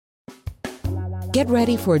Get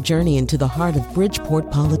ready for a journey into the heart of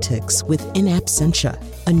Bridgeport politics with In Absentia,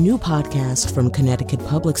 a new podcast from Connecticut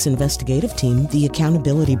Public's investigative team, The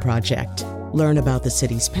Accountability Project. Learn about the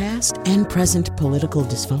city's past and present political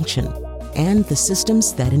dysfunction and the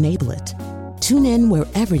systems that enable it. Tune in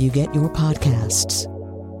wherever you get your podcasts.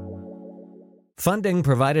 Funding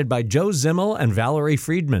provided by Joe Zimmel and Valerie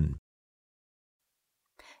Friedman.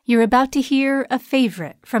 You're about to hear a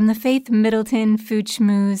favorite from the Faith Middleton Food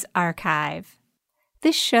Schmooze archive.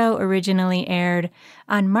 This show originally aired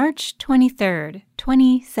on March 23rd,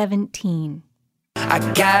 2017. I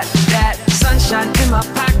got that sunshine in my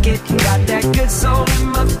pocket, got that good soul in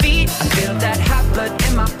my feet. I feel that hot blood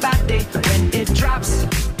in my body when it drops.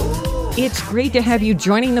 It's great to have you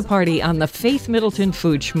joining the party on the Faith Middleton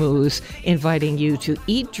Food Schmooze, inviting you to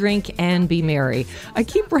eat, drink, and be merry. I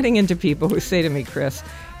keep running into people who say to me, Chris,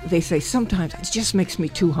 they say, sometimes it just makes me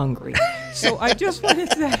too hungry. So I just want to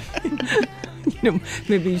say,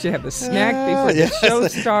 maybe you should have a snack before the show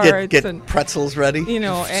starts. Get pretzels ready.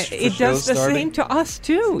 It does the same to us,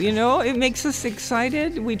 too. It makes us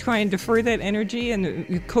excited. We try and defer that energy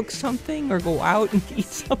and cook something or go out and eat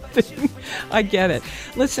something. I get it.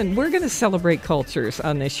 Listen, we're going to celebrate cultures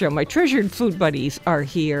on this show. My treasured food buddies are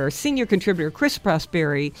here. Senior contributor Chris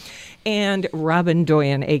Prosperi and Robin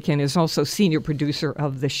Doyen-Aiken is also senior producer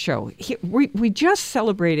of the show. We just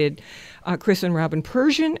celebrated, Chris and Robin,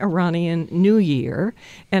 Persian-Iranian New Year,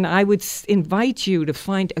 and I would invite you to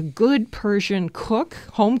find a good Persian cook,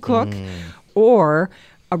 home cook, or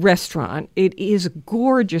a restaurant. It is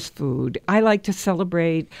gorgeous food. I like to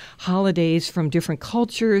celebrate holidays from different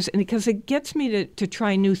cultures, and because it gets me to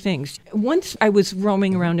try new things. Once I was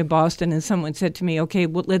roaming around in Boston, and someone said to me, okay,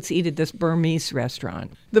 well, let's eat at this Burmese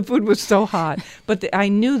restaurant. The food was so hot, but I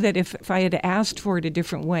knew that if I had asked for it a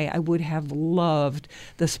different way, I would have loved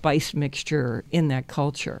the spice mixture in that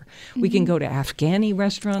culture. We can go to Afghani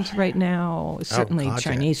restaurants right now, certainly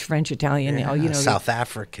Chinese, French, Italian. South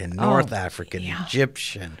African, North African,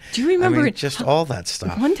 Egyptian. Do you remember just all that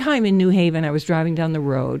stuff? One time in New Haven, I was driving down the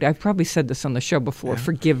road. I've probably said this on the show before,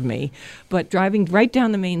 forgive me, but driving right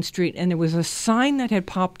down the main street, and there was a sign that had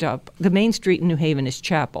popped up. The main street in New Haven is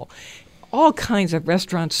Chapel. All kinds of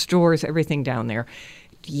restaurants, stores, everything down there.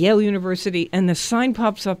 Yale University, and the sign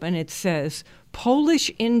pops up and it says, Polish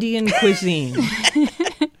Indian cuisine.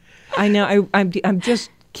 I know, I'm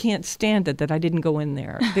just can't stand it that I didn't go in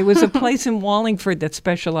there. There was a place in Wallingford that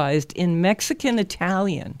specialized in Mexican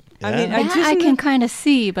Italian. Yeah. I mean, I can kind of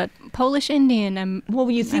see, but Polish Indian,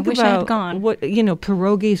 you think I wish about I had gone. What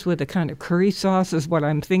pierogies with a kind of curry sauce is what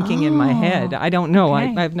I'm thinking in my head. I don't know.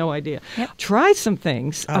 Okay. I have no idea. Yep. Try some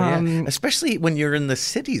things. Especially when you're in the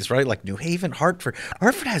cities, right? Like New Haven, Hartford.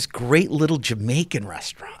 Hartford has great little Jamaican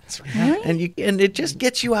restaurants. Right? Really? And it just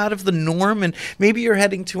gets you out of the norm. And maybe you're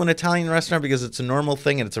heading to an Italian restaurant because it's a normal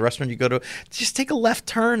thing and it's a restaurant you go to. Just take a left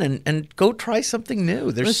turn and go try something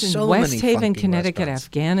new. There's so West many Haven, funky Connecticut, restaurants.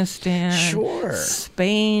 Afghanistan, Sure.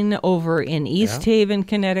 Spain, over in East Haven,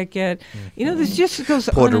 Connecticut. This just goes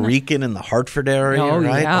Puerto on. Rican in the Hartford area,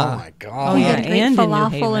 right? Yeah. Oh, my God. Oh, yeah. Great And in New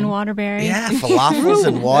falafel Haven. in Waterbury. Yeah, falafels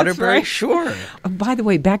in Waterbury, right. sure. By the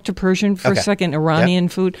way, back to Persian for a second, Iranian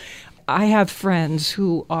food. I have friends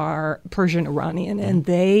who are Persian Iranian, and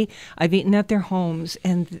I've eaten at their homes,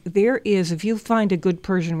 and there is, if you find a good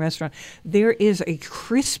Persian restaurant, there is a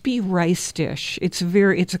crispy rice dish. It's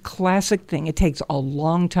a classic thing. It takes a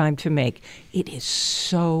long time to make. It is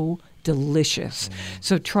so delicious.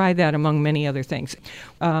 So try that among many other things.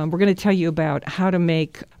 We're going to tell you about how to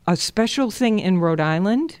make a special thing in Rhode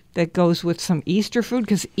Island that goes with some Easter food,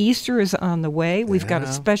 because Easter is on the way. We've got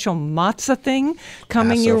a special matzah thing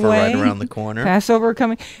coming your way. Passover right around the corner. Passover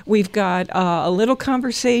coming. We've got a little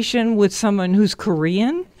conversation with someone who's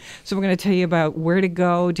Korean. So we're going to tell you about where to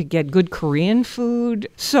go to get good Korean food.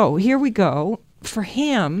 So here we go. For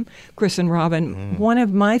ham, Chris and Robin, one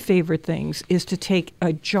of my favorite things is to take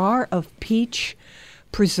a jar of peach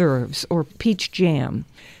preserves or peach jam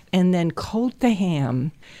and then coat the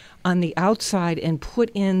ham on the outside and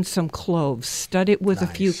put in some cloves, stud it with a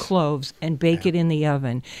few cloves, and bake it in the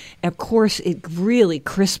oven. Of course, it really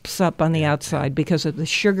crisps up on the outside because of the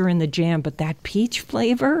sugar in the jam, but that peach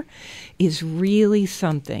flavor is really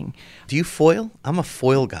something. Do you foil? I'm a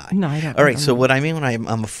foil guy. No, I don't. All right, so what I mean when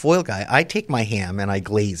I'm a foil guy, I take my ham and I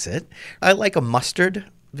glaze it. I like a mustard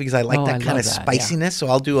because I like Oh, I that kind of love that, spiciness. So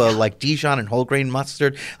I'll do a like Dijon and whole grain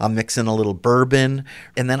mustard. I'll mix in a little bourbon,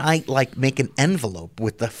 and then I like make an envelope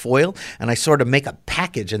with the foil, and I sort of make a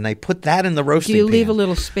package, and I put that in the roasting Do you pan. leave a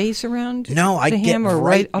little space around No, I the get ham or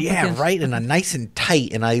right up yeah, against? right, and a nice and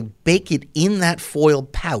tight, and I bake it in that foil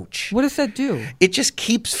pouch. What does that do? It just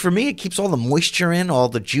keeps, for me, it keeps all the moisture in, all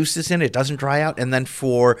the juices in. It doesn't dry out. And then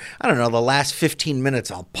for, I don't know, the last 15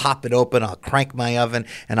 minutes, I'll pop it open, I'll crank my oven,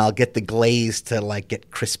 and I'll get the glaze to like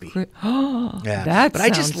get crispy. Oh, Yeah. that But I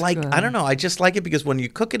just sounds like, good. I don't know, I just like it because when you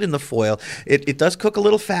cook it in the foil, it does cook a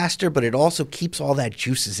little faster, but it also keeps all that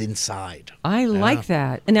juices inside. I like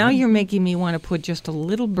that. And now you're making me want to put just a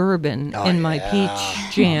little bourbon in my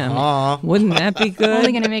peach jam. Wouldn't that be good?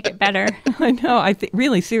 Only going to make it better. I know. I think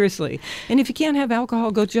really seriously. And if you can't have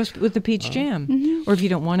alcohol, go just with the peach jam. Or if you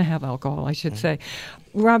don't want to have alcohol, I should say.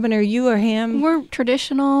 Robin, are you a ham? We're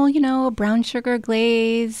traditional, brown sugar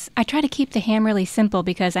glaze. I try to keep the ham really simple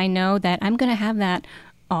because I know that I'm going to have that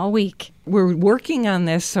all week. We're working on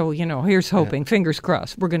this, so, here's hoping, fingers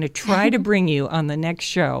crossed. We're going to try to bring you on the next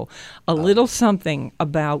show a little something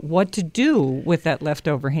about what to do with that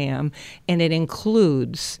leftover ham, and it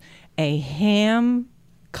includes a ham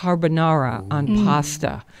carbonara on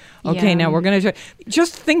pasta. Okay, now we're going to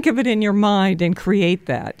just think of it in your mind and create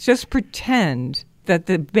that. Just pretend that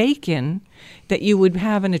the bacon that you would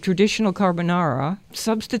have in a traditional carbonara,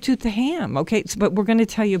 substitute the ham. Okay, but we're going to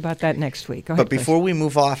tell you about that next week. Go ahead, But before we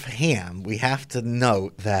move off ham, we have to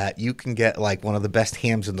note that you can get like one of the best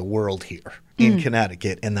hams in the world here in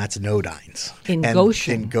Connecticut, and that's Nodine's. In And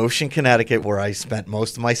Goshen. In Goshen, Connecticut, where I spent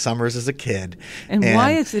most of my summers as a kid. And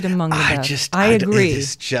why is it among the best? I It agree.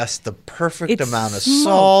 is just the perfect It's amount of smoked,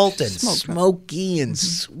 salt and smoked. smoky and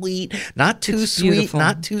sweet. Not too It's sweet, beautiful.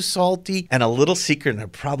 not too salty. And a little secret, and it'll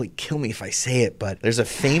probably kill me if I say it, but there's a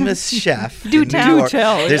famous chef Do in New tell. York. Do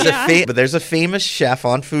tell. There's Yeah. but there's a famous chef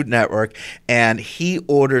on Food Network, and he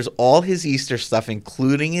orders all his Easter stuff,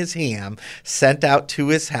 including his ham, sent out to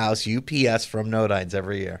his house, UPS, from Nodine's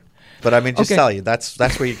every year. But I mean, just Okay. tell you, that's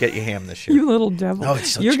where you get your ham this year. You little devil. Oh,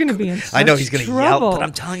 it's such You're going to good- be in such I know he's going to yell, trouble. but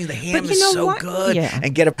I'm telling you, the ham But you is know so what? good. Yeah.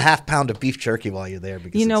 And get a half pound of beef jerky while you're there.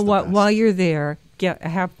 Because You know it's the what? best. While you're there, get a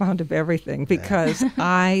half pound of everything because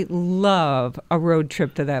I love a road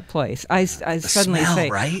trip to that place. I suddenly smell, say,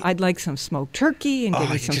 right? I'd like some smoked turkey and give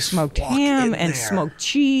me you some just smoked walk ham in and there. smoked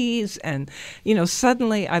cheese. And,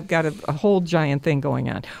 suddenly I've got a whole giant thing going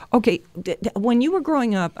on. Okay, when you were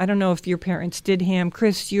growing up, I don't know if your parents did ham.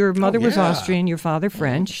 Chris, your mother was yeah. Austrian, your father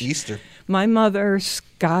French. Easter. My mother,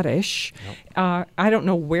 Scottish. I don't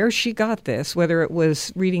know where she got this, whether it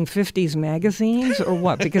was reading 50s magazines or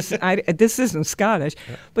what, because this isn't Scottish.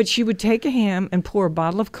 But she would take a ham and pour a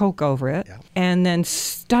bottle of Coke over it and then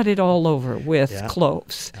stud it all over with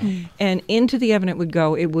cloves. And into the oven it would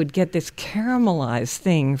go. It would get this caramelized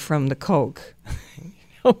thing from the Coke.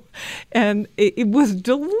 And it was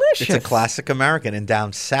delicious. It's a classic American. And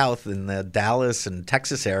down south in the Dallas and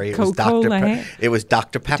Texas area, it was Coca-Cola Dr. ham. It was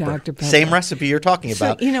Dr. Pepper. Dr. Pepper. Same recipe you're talking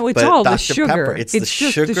So, about. it's but all the Dr. sugar. Pepper. It's the just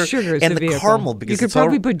sugar, the sugar is and the the vehicle. caramel because you could it's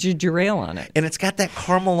probably all, put ginger ale on it. and it's got that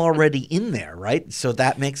caramel already in there, right? So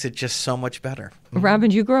that makes it just so much better.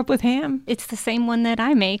 Robin, you grew up with ham? It's the same one that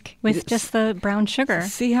I make with just the brown sugar.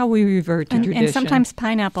 See how we revert to tradition. And sometimes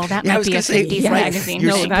pineapple. That Yeah, I might was be a gonna say, 50s right, magazine.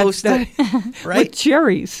 you're No, that's supposed to, right? With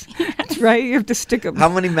cherries. That's right. You have to stick them. How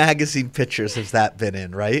many magazine pictures has that been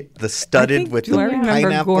in, right? The studded with do the I remember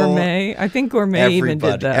pineapple. Gourmet? I think Gourmet even did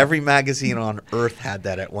Everybody, that. every magazine on earth had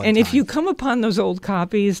that at one And time. if you come upon those old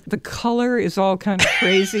copies, the color is all kind of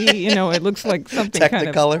crazy. It looks like something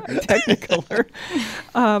Technicolor. kind of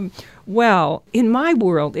Technicolor. Well, in my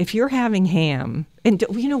world, if you're having ham, and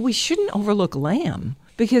we shouldn't overlook lamb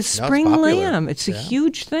because No, it's spring popular. lamb, it's a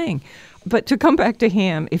huge thing. But to come back to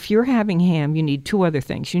ham, if you're having ham, you need two other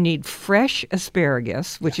things. You need fresh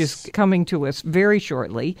asparagus, which is coming to us very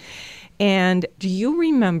shortly. And do you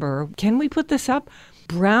remember, can we put this up?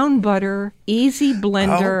 Brown butter, easy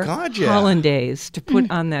blender, Oh, God, yeah. hollandaise to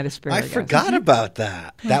put on that I asparagus. forgot about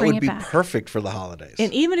that. That bring would it be back. perfect for the holidays.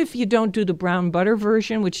 And even if you don't do the brown butter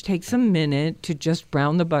version, which takes a minute to just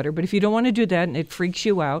brown the butter, but if you don't want to do that and it freaks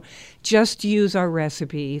you out, just use our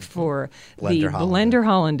recipe for the blender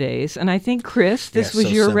hollandaise. And I think, Chris, this was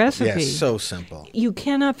so your simple. recipe. Yeah, so simple. You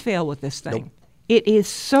cannot fail with this thing. It is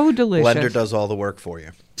so delicious. Blender does all the work for you.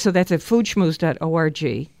 So that's at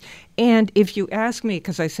foodschmooze.org. And if you ask me,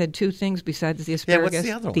 because I said two things besides the asparagus. what's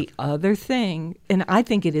the other one? The other thing, and I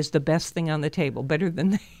think it is the best thing on the table, better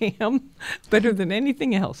than the ham, better than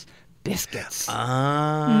anything else, biscuits.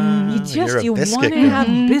 You're You a biscuit want to girl. have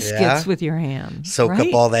biscuits Yeah. with your ham. Soak right?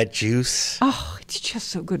 up all that juice. Oh, it's just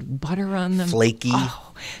so good. Butter on them. Flaky.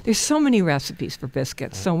 Oh, There's so many recipes for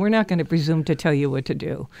biscuits, so we're not going to presume to tell you what to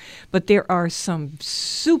do. But there are some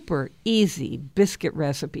super easy biscuit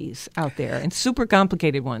recipes out there and super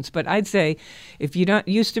complicated ones. But I'd say if you're not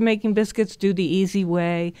used to making biscuits, do the easy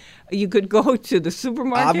way. You could go to the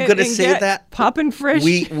supermarket. I'm going to say that Poppin' Fresh.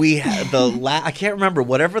 We had I can't remember,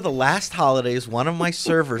 whatever the last holidays, one of my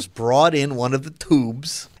servers brought in one of the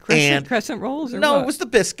tubes. Crescent rolls? Or no, what? It was the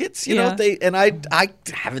biscuits. You know, I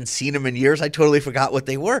haven't seen them in years. I totally forgot what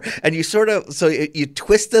they were. And you sort of, you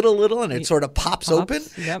twist it a little and it sort of pops open.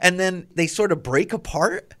 Yep. And then they sort of break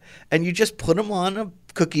apart and you just put them on a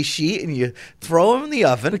cookie sheet and you throw them in the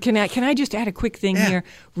oven. But can I just add a quick thing here?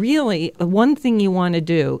 Really, one thing you want to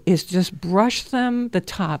do is just brush the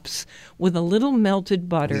tops with a little melted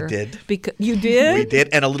butter. We did. You did? We did,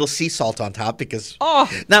 and a little sea salt on top because.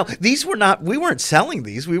 Now these were not. We weren't selling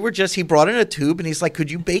these. We were just. He brought in a tube and he's like,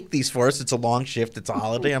 "Could you bake these for us? It's a long shift. It's a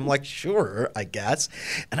holiday." I'm like, "Sure, I guess."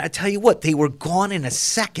 And I tell you what, they were gone in a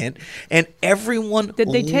second, and everyone.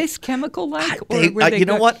 Did they taste chemical like? You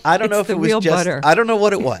know what? I don't know if it was real just. Butter. I don't know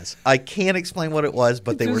what it was. I can't explain what it was,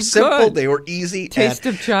 but they were simple. Good. They were easy. Taste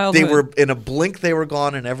of childhood. They were in a blink. They were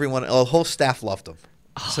gone, and the whole staff loved them.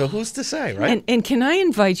 So who's to say, right? And can I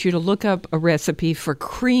invite you to look up a recipe for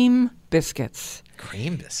cream biscuits?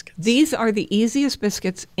 Cream biscuits. These are the easiest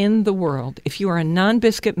biscuits in the world. If you are a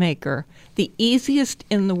non-biscuit maker, the easiest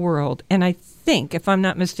in the world. And I think, if I'm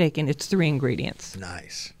not mistaken, it's 3 ingredients.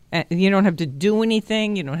 Nice. You don't have to do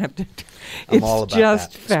anything. You don't have to. I'm all about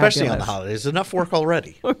just that. fabulous. Especially on the holidays. There's enough work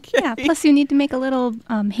already. Okay. Yeah, plus you need to make a little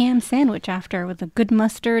ham sandwich after with a good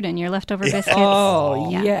mustard and your leftover biscuits.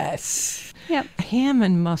 Oh, yeah. yes. Yep. Ham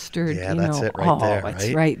and mustard. Yeah, that's it right there, that's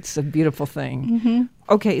right? right. It's a beautiful thing.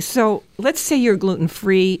 Okay, so let's say you're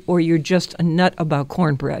gluten-free or you're just a nut about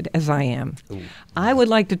cornbread, as I am. Ooh. I would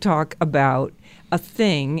like to talk about a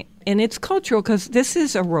thing, and it's cultural because this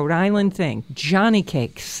is a Rhode Island thing, Johnny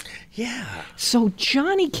cakes. Yeah. So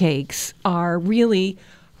Johnny cakes are really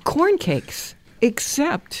corn cakes,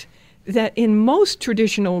 except that in most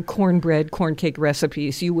traditional corn cake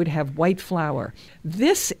recipes, you would have white flour.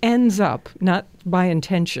 This ends up, not by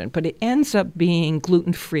intention, but it ends up being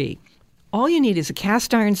gluten-free. All you need is a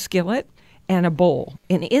cast iron skillet and a bowl.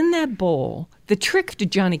 And in that bowl, the trick to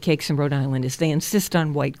Johnny cakes in Rhode Island is they insist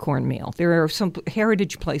on white cornmeal. There are some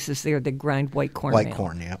heritage places there that grind white cornmeal. White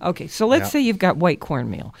corn, yeah. Okay, so let's say you've got white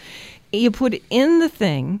cornmeal. You put it in the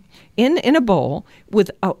thing, in a bowl, with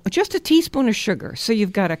just a teaspoon of sugar. So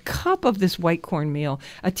you've got a cup of this white cornmeal,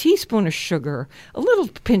 a teaspoon of sugar, a little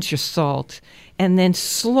pinch of salt, and then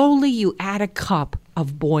slowly you add a cup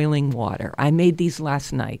of boiling water. I made these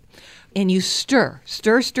last night. And you stir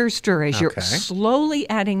as you're slowly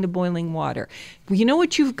adding the boiling water. You know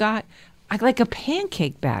what you've got? Like a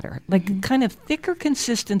pancake batter, like kind of thicker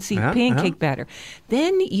consistency pancake batter.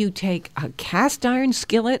 Then you take a cast iron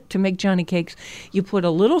skillet to make Johnny cakes. You put a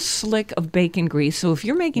little slick of bacon grease. So if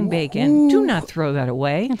you're making bacon, do not throw that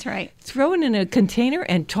away. That's right. Throw it in a container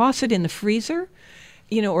and toss it in the freezer.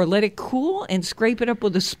 Or let it cool and scrape it up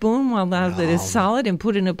with a spoon while that is solid and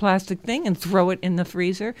put it in a plastic thing and throw it in the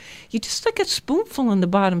freezer. You just stick a spoonful in the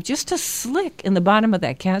bottom, just a slick in the bottom of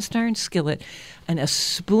that cast iron skillet, and a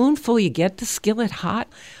spoonful, you get the skillet hot,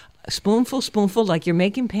 a spoonful, like you're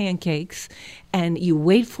making pancakes, and you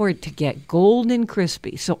wait for it to get golden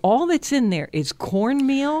crispy. So all that's in there is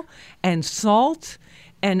cornmeal and salt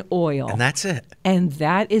and oil. And that's it. And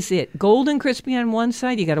that is it. Golden crispy on one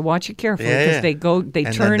side. You got to watch it carefully because they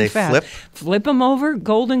turn fast. Flip them over,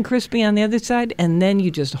 golden crispy on the other side, and then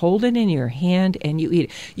you just hold it in your hand and you eat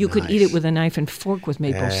it. You could eat it with a knife and fork with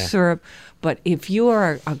maple syrup. But if you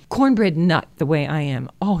are a cornbread nut the way I am,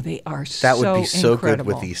 they are that would be so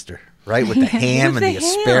incredible. Good with Easter. Right, with the ham and the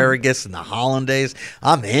asparagus and the hollandaise,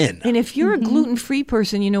 I'm in. And if you're a gluten-free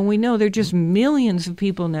person, we know there are just millions of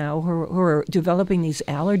people now who are developing these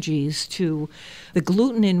allergies to the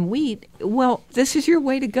gluten in wheat. Well, this is your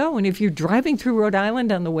way to go. And if you're driving through Rhode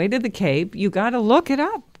Island on the way to the Cape, you got to look it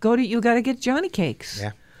up. You got to get Johnny cakes.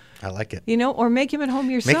 Yeah. I like it. Or make them at home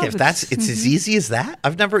yourself. It's as easy as that.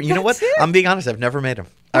 I've never, know what? I'm being honest, I've never made them.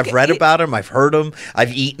 I've read about them, I've heard them,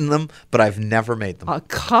 I've eaten them, but I've never made them. A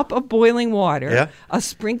cup of boiling water, a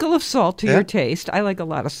sprinkle of salt to your taste. I like a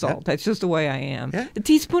lot of salt. That's just the way I am. A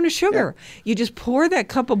teaspoon of sugar. You just pour that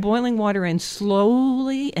cup of boiling water in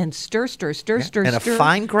slowly and stir. And a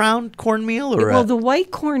fine ground cornmeal? The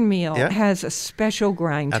white cornmeal has a special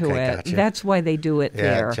grind to it. Gotcha. That's why they do it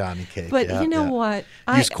there. Yeah, Johnny cake. But you know what?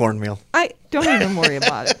 Use cornmeal. I don't even worry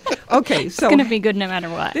about it. Okay, so it's going to be good no matter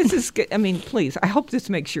what. This is good. I mean, please, I hope this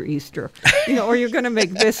makes your Easter. Or you're going to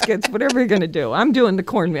make biscuits, whatever you're going to do. I'm doing the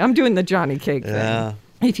cornmeal. I'm doing the Johnny cake thing.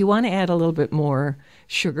 If you want to add a little bit more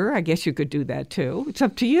sugar. I guess you could do that too. It's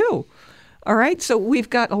up to you. All right. So we've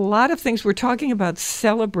got a lot of things. We're talking about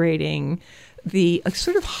celebrating the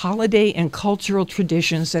sort of holiday and cultural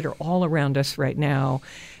traditions that are all around us right now.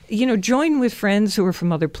 Join with friends who are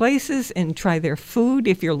from other places and try their food.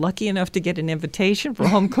 If you're lucky enough to get an invitation for a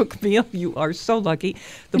home-cooked meal, you are so lucky.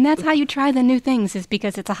 And that's how you try the new things, is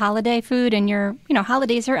because it's a holiday food and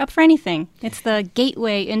holidays are up for anything. It's the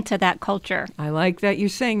gateway into that culture. I like that you're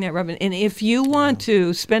saying that, Robin. And if you want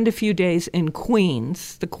to spend a few days in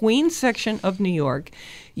Queens, the Queens section of New York,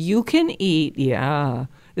 you can eat,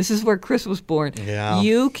 this is where Chris was born. Yeah.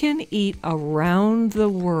 You can eat around the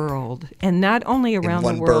world, and not only around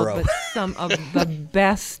the world, but some of the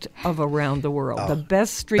best of around the world. The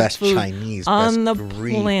best street food Chinese, on the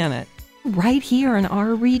Greek. planet. Right here in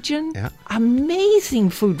our region,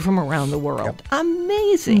 amazing food from around the world. Yep.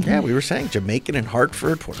 Amazing. Yeah, we were saying Jamaican and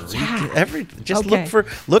Hartford, Puerto Rican, just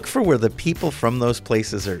look for where the people from those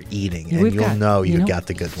places are eating, and you'll know you got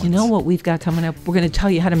the good ones. You know what we've got coming up? We're going to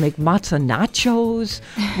tell you how to make matzo nachos.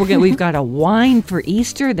 We've got a wine for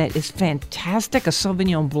Easter that is fantastic, a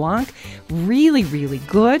Sauvignon Blanc, really, really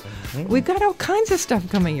good. We've got all kinds of stuff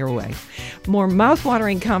coming your way. More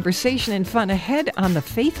mouth-watering conversation and fun ahead on the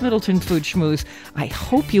Faith Middleton Food Schmooze. I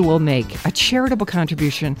hope you will make a charitable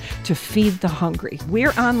contribution to feed the hungry.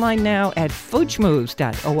 We're online now at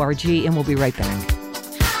foodschmooze.org, and we'll be right back.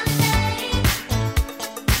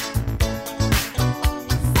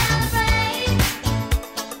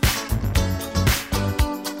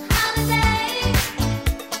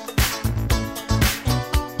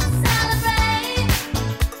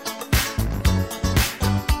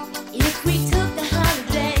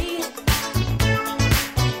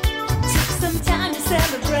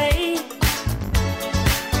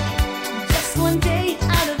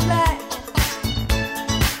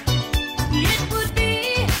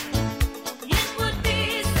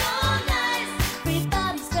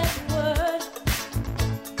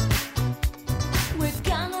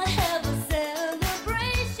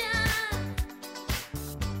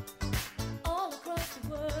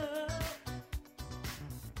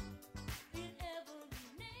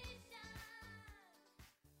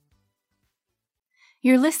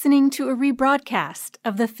 You're listening to a rebroadcast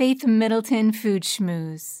of the Faith Middleton Food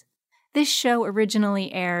Schmooze. This show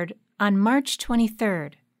originally aired on March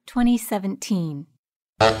 23rd, 2017.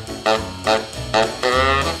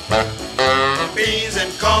 Beans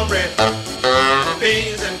and cornbread,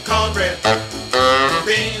 beans and cornbread,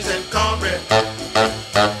 beans and cornbread.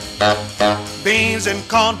 Beans and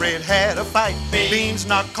cornbread had a fight. Beans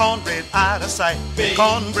knocked cornbread out of sight.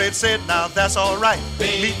 Cornbread said, now that's all right.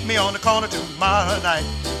 Meet me on the corner tomorrow night.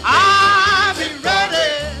 I'll be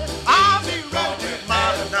ready. I'll be ready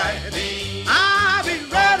tomorrow night. I'll be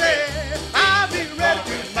ready. I'll be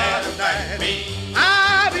ready tomorrow night.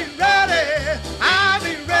 I'll be ready. I'll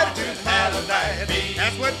be ready tomorrow night.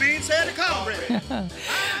 That's what Beans said to cornbread.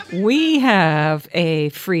 We have a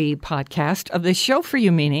free podcast of this show for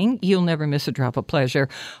you, meaning you'll never miss a drop of pleasure.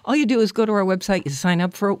 All you do is go to our website, you sign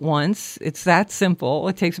up for it once. It's that simple.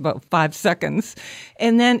 It takes about 5 seconds.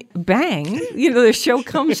 And then bang, the show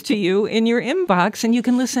comes to you in your inbox, and you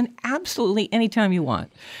can listen absolutely anytime you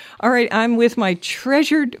want. All right, I'm with my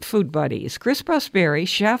treasured food buddies, Chris Prosperi,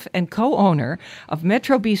 chef and co-owner of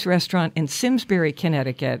Metro Beast Restaurant in Simsbury,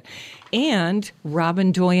 Connecticut, and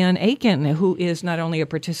Robin Doyon-Aitken, who is not only a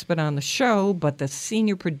participant on the show, but the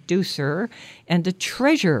senior producer and a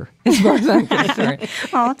treasure, as far as I'm concerned.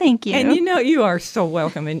 Oh, thank you. And you are so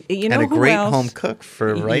welcome. And and a great home cook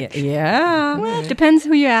for, right? Yeah. Well, it depends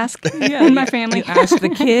who you ask in my family. You ask the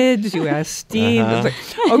kids, you ask Steve.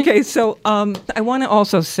 Okay, so I want to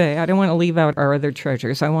also say, I don't want to leave out our other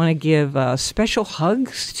treasures. I want to give special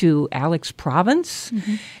hugs to Alex Province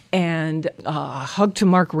and a hug to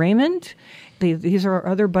Mark Raymond. These are our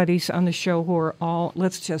other buddies on the show who are all,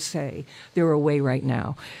 let's just say, they're away right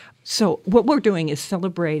now. So what we're doing is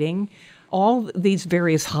celebrating all these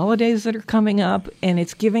various holidays that are coming up, and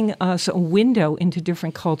it's giving us a window into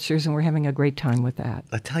different cultures, and we're having a great time with that.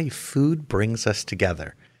 I tell you, food brings us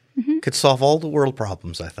together. Could solve all the world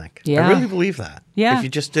problems, I think. Yeah. I really believe that. Yeah. If you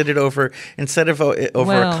just did it over, instead of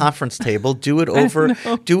over a conference table, do it over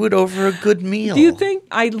a good meal. Do you think?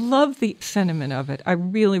 I love the sentiment of it. I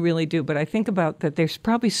really, really do. But I think about that they're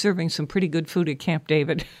probably serving some pretty good food at Camp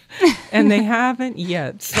David, and they haven't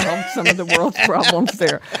yet solved some of the world's problems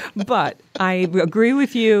there. But I agree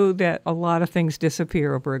with you that a lot of things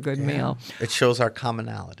disappear over a good meal. It shows our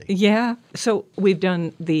commonality. Yeah. So we've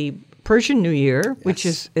done the Persian New Year, which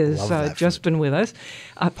is just been with us,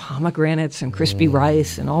 pomegranates and crispy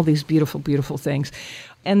rice and all these beautiful, beautiful things.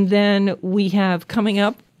 And then we have coming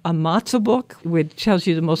up a matzah book, which tells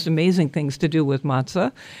you the most amazing things to do with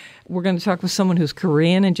matzah. We're going to talk with someone who's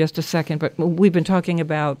Korean in just a second, but we've been talking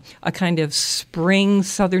about a kind of spring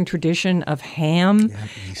Southern tradition of ham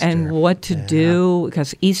and what to do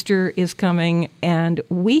because Easter is coming. And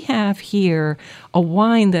we have here a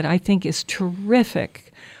wine that I think is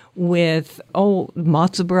terrific with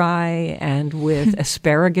matzo brie and with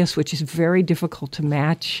asparagus, which is very difficult to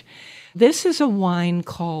match. This is a wine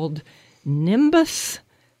called Nimbus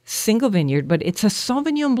Single Vineyard, but it's a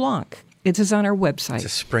Sauvignon Blanc. It is on our website. It's a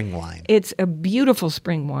spring wine. It's a beautiful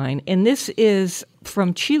spring wine. And this is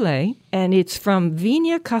from Chile, and it's from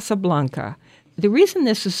Viña Casablanca. The reason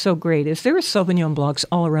this is so great is there are Sauvignon Blancs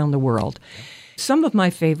all around the world. Some of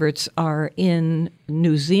my favorites are in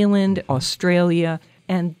New Zealand, Australia,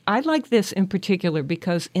 and I like this in particular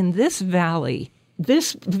because in this valley,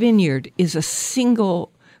 this vineyard is a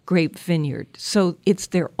single grape vineyard. So it's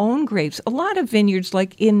their own grapes. A lot of vineyards,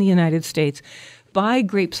 like in the United States, buy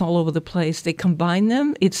grapes all over the place. They combine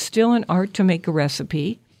them. It's still an art to make a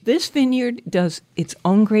recipe. This vineyard does its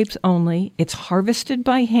own grapes only. It's harvested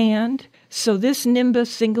by hand. So this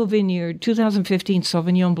Nimbus Single Vineyard 2015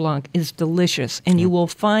 Sauvignon Blanc is delicious, and you will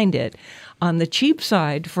find it on the cheap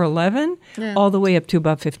side for $11 all the way up to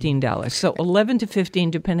about $15. So $11 to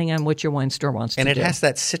 $15 depending on what your wine store wants to do. And it has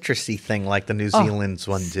that citrusy thing like the New Zealand's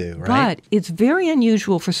one do, right? But it's very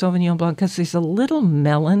unusual for Sauvignon Blanc because there's a little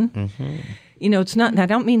melon. Mm-hmm. You know, it's not, and I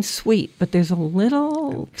don't mean sweet, but there's a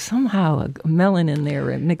little, somehow, a melon in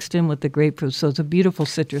there mixed in with the grapefruit. So it's a beautiful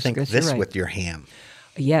citrus. Think this with your ham.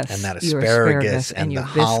 Yes. And that asparagus and the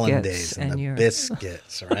hollandaise and the your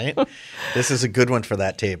biscuits, right? This is a good one for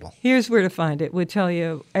that table. Here's where to find it. We tell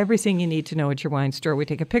you everything you need to know at your wine store. We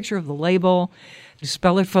take a picture of the label, you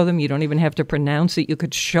spell it for them. You don't even have to pronounce it. You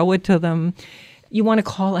could show it to them. You want to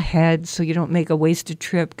call ahead so you don't make a wasted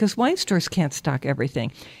trip because wine stores can't stock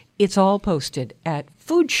everything. It's all posted at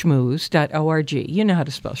foodschmooze.org. You know how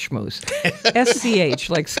to spell schmooze. SCH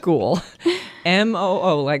like school.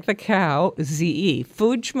 MOO like the cow. ZE.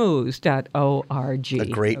 Foodschmooze.org. A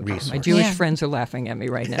great resource. My Jewish friends are laughing at me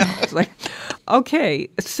right now. It's like, okay,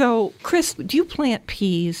 so Chris, do you plant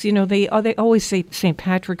peas? You know, they always say St.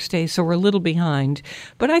 Patrick's Day, so we're a little behind.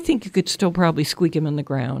 But I think you could still probably squeak them in the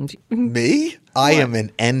ground. Me? I am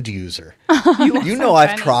an end user. You know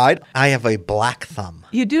I've tried. I have a black thumb.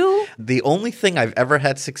 You do? The only thing I've ever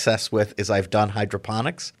had success with is I've done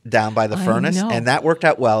hydroponics down by the furnace, and that worked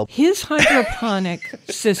out well. His hydroponic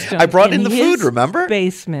system I brought in the food, remember?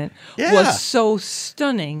 Basement was so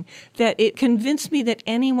stunning that it convinced me that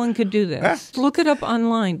anyone could do this. Look it up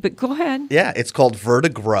online, but go ahead. Yeah, it's called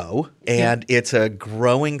Vertigrow, and it's a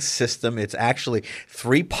growing system. It's actually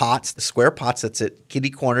 3 pots, square pots that sit kitty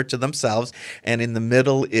corner to themselves, and in the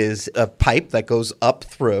middle is a pipe that goes up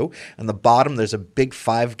through. On the bottom, there's a big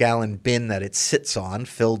 5-gallon bin that it sits on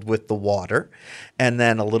filled with the water, and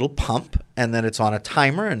then a little pump, and then it's on a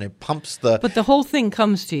timer, and it pumps the... But the whole thing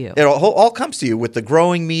comes to you. It all comes to you with the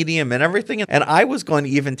growing medium and everything. And I was going to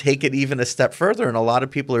even take it even a step further, and a lot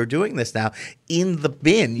of people are doing this now. In the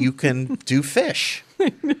bin, you can do fish.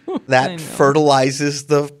 That fertilizes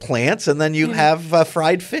the plants, and then you have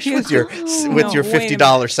fried fish with your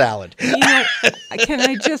 $50 salad. You know, can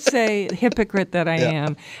I just say, hypocrite that I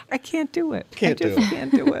am, I can't do it. I just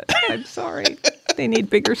can't do it. I'm sorry. They need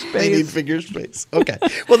bigger space. Okay.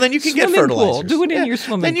 Well, then you can get fertilizers. Pool. Do it in your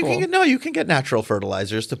swimming pool. You can get natural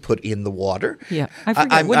fertilizers to put in the water. Yeah. I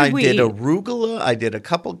forget. What did we did eat? arugula. I did a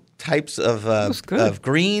couple types of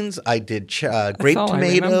greens. I did grape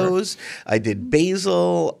tomatoes. I did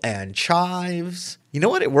basil and chives. You know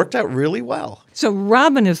what? It worked out really well. So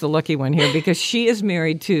Robin is the lucky one here because she is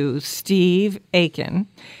married to Steve Aiken.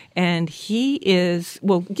 And he is,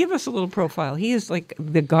 well, give us a little profile. He is like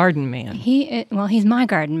the garden man. He's my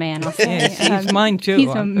garden man, I'll say. He's mine too. He's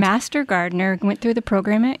a master gardener, went through the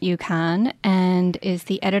program at UConn, and is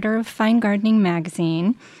the editor of Fine Gardening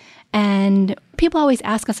magazine. And people always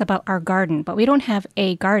ask us about our garden, but we don't have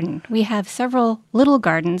a garden. We have several little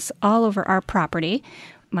gardens all over our property.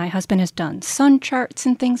 My husband has done sun charts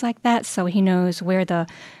and things like that, so he knows where the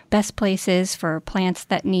best place is for plants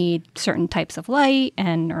that need certain types of light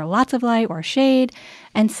or lots of light or shade.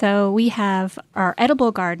 And so we have our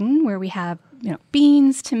edible garden where we have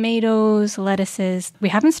beans, tomatoes, lettuces. We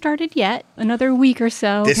haven't started yet. Another week or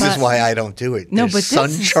so. This is why I don't do it. No, There's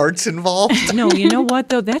sun charts involved. No, you know what,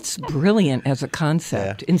 though? That's brilliant as a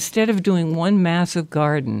concept. Yeah. Instead of doing one massive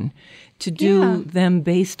garden, to do them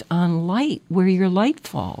based on light, where your light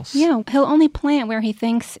falls. Yeah, he'll only plant where he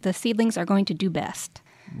thinks the seedlings are going to do best.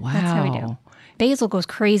 Wow. That's how we do. Basil goes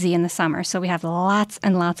crazy in the summer, so we have lots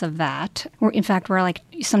and lots of that. We're like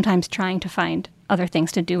sometimes trying to find other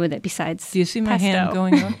things to do with it besides Do you see my pesto. hand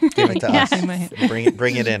going up? Give it to us. See my hand?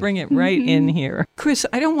 Bring it in. Bring it right in here. Chris,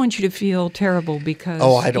 I don't want you to feel terrible because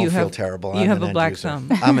Oh, I don't you feel have, terrible. You I'm have an a end black user. thumb.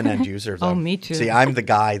 I'm an end user, though. Oh, me too. See, I'm the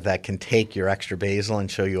guy that can take your extra basil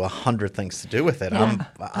and show you 100 things to do with it.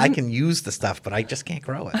 I can use the stuff, but I just can't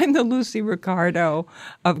grow it. I'm the Lucy Ricardo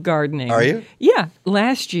of gardening. Are you? Yeah.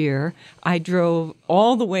 Last year, I drove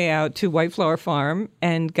all the way out to White Flower Farm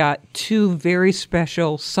and got 2 very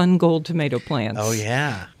special sun gold tomato plants. Oh,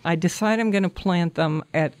 yeah. I decide I'm going to plant them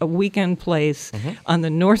at a weekend place on the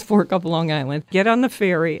North Fork of Long Island. Get on the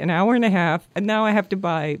ferry, an hour and a half, and now I have to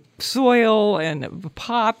buy soil and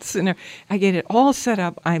pots, and I get it all set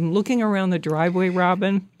up. I'm looking around the driveway,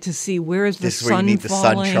 Robin, to see where is the This is sun where you need the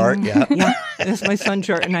falling. sun chart, yeah. Yeah, that's my sun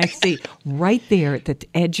chart, and I see right there at the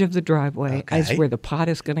edge of the driveway is Okay. where the pot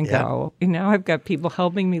is going to go. And now I've got people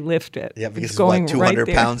helping me lift it. Yeah, because It's it's going what, 200 right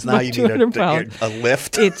there. pounds now? About You need 200 pounds. a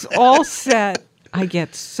lift? It's all set. I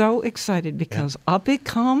get so excited because up it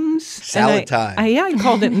comes. Salad time. I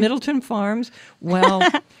called it Middleton Farms. Well,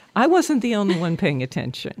 I wasn't the only one paying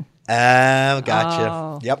attention. Gotcha.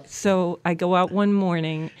 Oh. Yep. So I go out one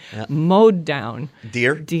morning, mowed down.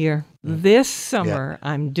 Deer? This summer,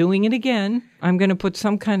 I'm doing it again. I'm going to put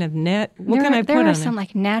some kind of net. What can I put on There are it? some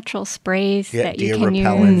like natural sprays Yeah, that you deer can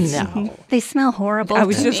repellents. use. No. They smell horrible. I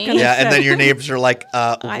was to just me. gonna Yeah, say- and then your neighbors are like,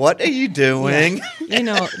 what are you doing? You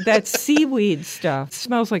know, that seaweed stuff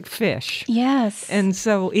smells like fish. Yes. And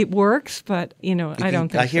so it works, but, I don't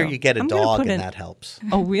think I hear so. you get a I'm gonna dog put and that helps.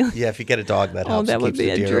 Oh, really? Yeah, if you get a dog, that Oh, helps. that It would keeps be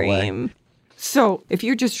the a deer away. dream. So, if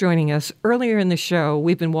you're just joining us, earlier in the show,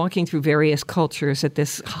 we've been walking through various cultures at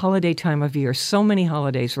this holiday time of year. So many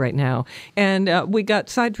holidays right now. And we got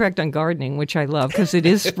sidetracked on gardening, which I love because it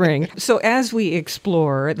is spring. So, as we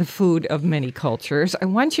explore the food of many cultures, I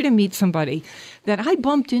want you to meet somebody that I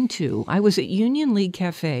bumped into. I was at Union League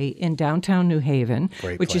Cafe in downtown New Haven,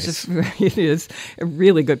 Great which place. it is a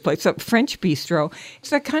really good place. A French bistro.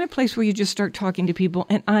 It's that kind of place where you just start talking to people,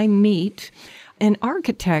 and I meet an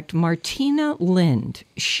architect, Martina Lind.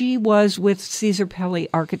 She was with Caesar Pelli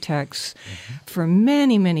Architects for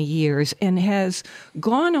many, many years and has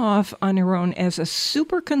gone off on her own as a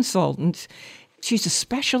super consultant. She's a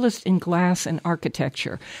specialist in glass and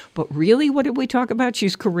architecture. But really, what did we talk about?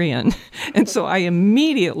 She's Korean. And so I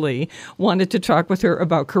immediately wanted to talk with her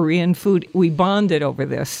about Korean food. We bonded over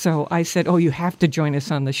this. So I said, you have to join us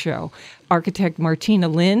on the show. Architect Martina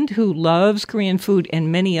Lind, who loves Korean food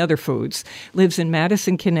and many other foods, lives in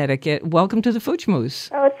Madison, Connecticut. Welcome to the Fooch Moose.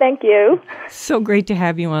 Oh, thank you. So great to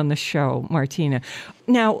have you on the show, Martina.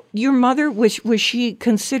 Now, your mother, was she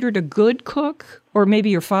considered a good cook? Or maybe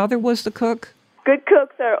your father was the cook? Good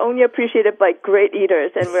cooks are only appreciated by great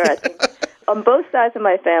eaters, and we're I think, on both sides of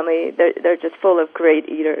my family, they're just full of great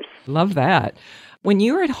eaters. Love that. When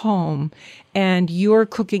you're at home and you're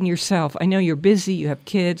cooking yourself, I know you're busy, you have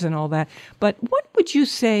kids and all that, but what would you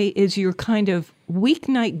say is your kind of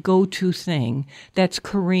weeknight go-to thing that's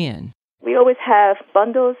Korean? We always have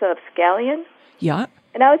bundles of scallion, Yeah.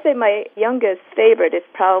 and I would say my youngest favorite is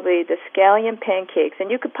probably the scallion pancakes,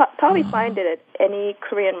 and you could probably find it at any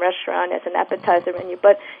Korean restaurant as an appetizer menu,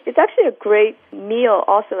 but it's actually a great meal,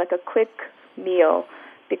 also like a quick meal,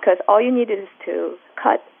 because all you need is to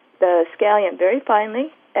cut the scallion very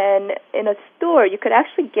finely, and in a store you could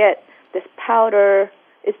actually get this powder.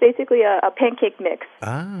 It's basically a pancake mix.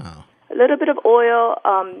 Oh. A little bit of oil,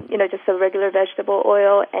 just a regular vegetable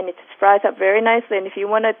oil, and it just fries up very nicely. And if you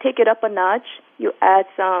want to take it up a notch, you add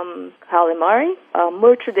some calamari.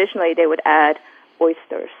 More traditionally, they would add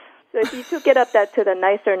oysters. So if you took it up to the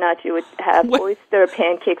nicer notch, you would have oyster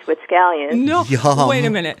pancakes with scallions. No, Yum. wait a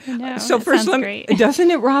minute. No, So that first, sounds great. doesn't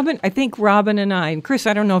it, Robin? I think Robin and I, and Chris,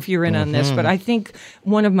 I don't know if you're in on this, but I think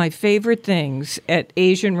one of my favorite things at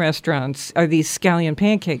Asian restaurants are these scallion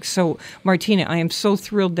pancakes. So, Martina, I am so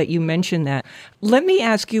thrilled that you mentioned that. Let me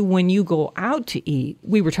ask you, when you go out to eat,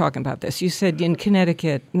 we were talking about this. You said in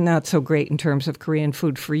Connecticut, not so great in terms of Korean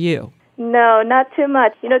food for you. No, not too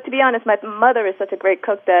much. To be honest, my mother is such a great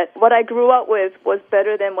cook that what I grew up with was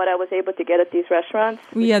better than what I was able to get at these restaurants.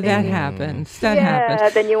 Yeah, that happens. That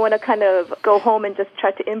happens. Then you want to kind of go home and just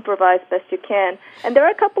try to improvise best you can. And there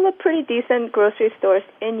are a couple of pretty decent grocery stores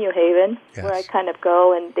in New Haven where I kind of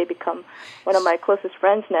go, and they become one of my closest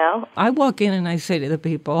friends now. I walk in and I say to the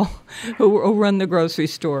people who run the grocery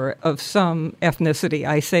store of some ethnicity,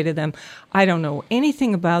 I say to them, I don't know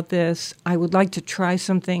anything about this. I would like to try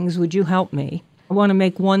some things. Would you help me? I want to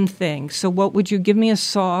make one thing. So what would you give me a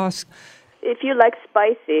sauce? If you like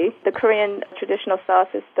spicy, the Korean traditional sauce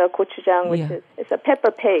is the gochujang, which is it's a pepper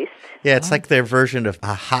paste. Yeah, it's like their version of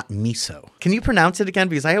a hot miso. Can you pronounce it again?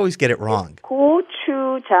 Because I always get it wrong.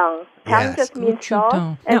 Gochujang. gochujang. Tang Yes. just means sauce,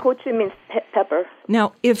 Gochujang. and Now- gochu means pepper.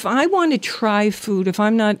 Now, if I want to try food, if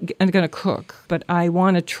I'm not going to cook, but I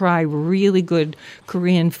want to try really good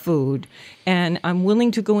Korean food, and I'm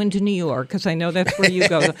willing to go into New York, because I know that's where you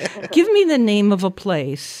go, give me the name of a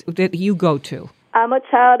place that you go to. I'm a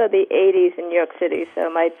child of the 80s in New York City, so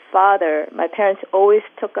my parents always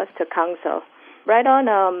took us to Gangso, right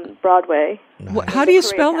on Broadway. How do you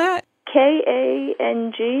spell that? Kang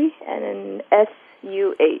and then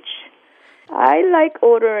SUH. I like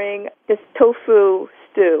ordering this tofu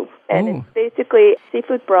stew, and Ooh. it's basically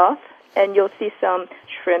seafood broth, and you'll see some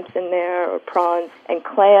shrimps in there, or prawns and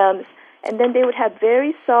clams, and then they would have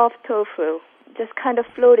very soft tofu, just kind of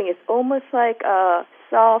floating. It's almost like a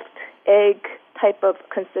soft egg type of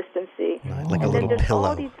consistency. Like a And then little there's all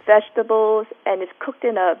pillow. these vegetables, and it's cooked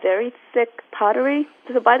in a very thick pottery.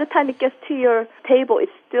 So by the time it gets to your table,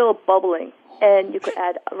 it's still bubbling. And you could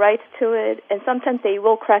add rice to it. And sometimes they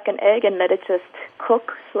will crack an egg and let it just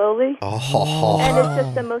cook slowly. Oh. And it's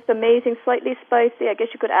just the most amazing, slightly spicy. I guess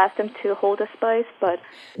you could ask them to hold the spice, but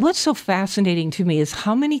What's so fascinating to me is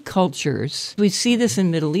how many cultures, we see this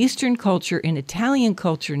in Middle Eastern culture, in Italian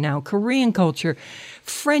culture now, Korean culture,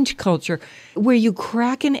 French culture, where you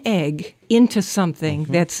crack an egg into something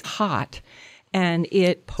that's hot. And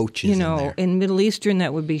it Poaches in there. in Middle Eastern,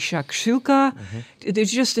 that would be shakshuka.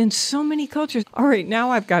 There's just in so many cultures. All right, now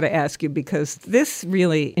I've got to ask you, because this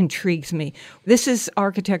really intrigues me. This is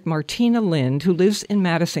architect Martina Lind, who lives in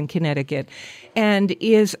Madison, Connecticut, and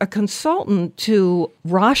is a consultant to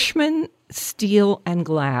Roshman Steel and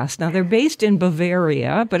Glass. Now, they're based in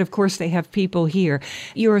Bavaria, but of course they have people here.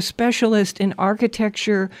 You're a specialist in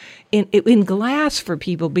architecture, in glass for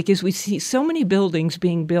people, because we see so many buildings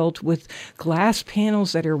being built with glass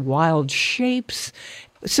panels that are wild shapes.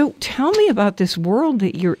 So tell me about this world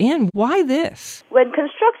that you're in. Why this? when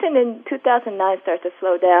construction in 2009 started to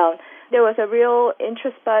slow down, there was a real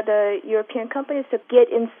interest by the European companies to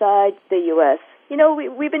get inside the U.S. You know,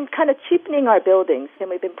 we've been kind of cheapening our buildings, and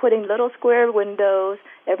we've been putting little square windows,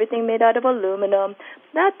 everything made out of aluminum.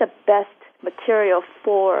 Not the best material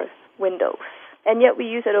for windows, and yet we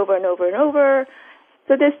use it over and over and over.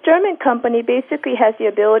 So this German company basically has the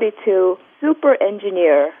ability to super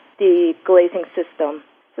engineer the glazing system.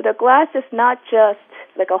 So the glass is not just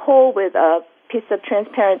like a hole with a piece of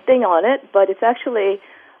transparent thing on it, but it's actually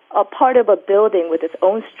a part of a building with its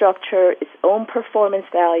own structure, its own performance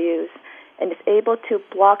values, and it's able to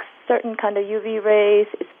block certain kind of UV rays.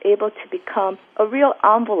 It's able to become a real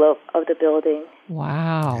envelope of the building.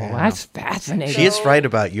 Wow, that's fascinating. She is right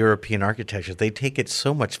about European architecture. They take it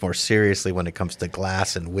so much more seriously when it comes to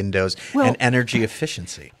glass and windows and energy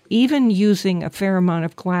efficiency. Even using a fair amount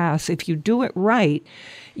of glass, if you do it right,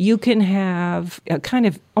 you can have a kind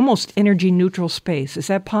of almost energy neutral space. Is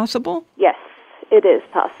that possible? Yes, it is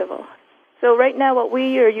possible. So right now what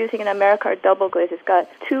we are using in America are double glaze. It's got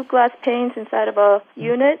 2 glass panes inside of a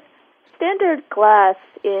unit. Standard glass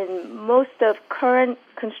in most of current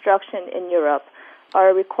construction in Europe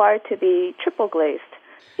are required to be triple glazed.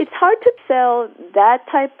 It's hard to sell that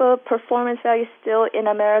type of performance value still in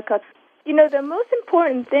America. You know, the most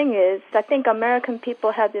important thing is I think American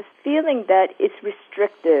people have this feeling that it's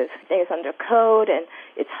restrictive. I think it's under code and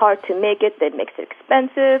it's hard to make it. That makes it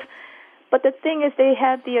expensive. But the thing is they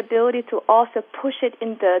have the ability to also push it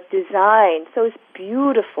in the design. So it's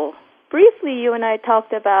beautiful. Briefly, you and I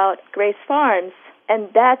talked about Grace Farms, and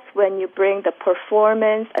that's when you bring the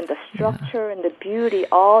performance and the structure and the beauty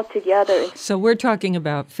all together. So we're talking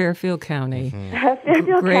about Fairfield County,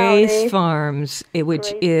 Fairfield Grace County. Farms,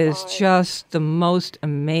 which Grace is Farms. just the most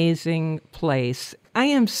amazing place. I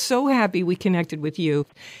am so happy we connected with you.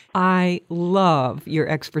 I love your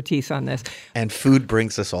expertise on this. And food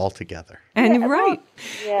brings us all together. And right,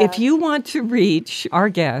 yeah. if you want to reach our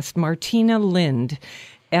guest, Martina Lind,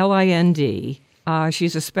 Lind,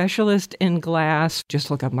 she's a specialist in glass. Just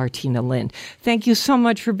look up Martina Lind. Thank you so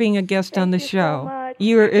much for being a guest on the show. much.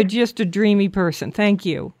 You're just a dreamy person. Thank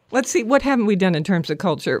you. Let's see, what haven't we done in terms of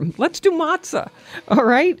culture? Let's do matzah. All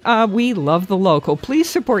right? We love the local. Please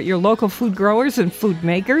support your local food growers and food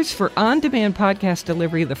makers for on-demand podcast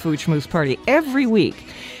delivery of the Food Schmooze Party every week.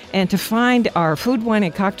 And to find our food, wine,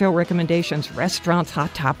 and cocktail recommendations, restaurants,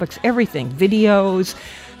 hot topics, everything, videos,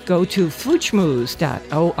 go to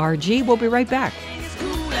foodschmooze.org. We'll be right back.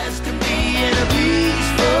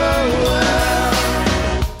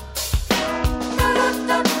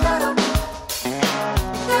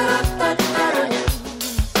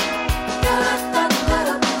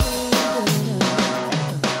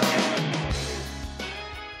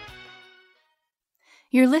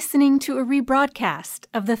 You're listening to a rebroadcast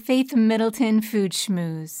of the Faith Middleton Food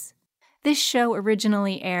Schmooze. This show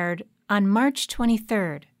originally aired on March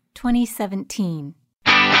 23rd, 2017.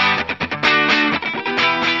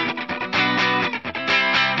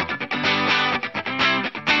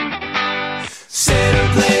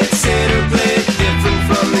 Center plate, different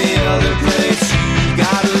from the other plates. You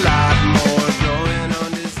got a lot more going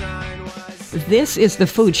on design-wise. This is the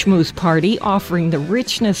Food Schmooze Party, offering the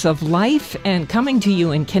richness of life and coming to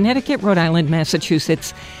you in Connecticut, Rhode Island,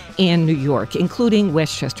 Massachusetts, and New York, including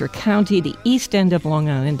Westchester County, the east end of Long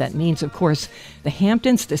Island. That means, of course, the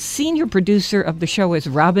Hamptons. The senior producer of the show is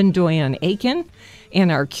Robin Doyon-Aiken,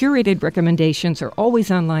 and our curated recommendations are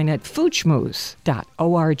always online at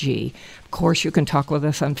foodschmooze.org. Of course, you can talk with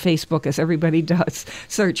us on Facebook, as everybody does.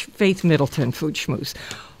 Search Faith Middleton Food Schmooze.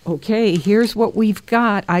 Okay, here's what we've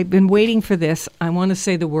got. I've been waiting for this. I want to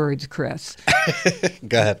say the words, Chris.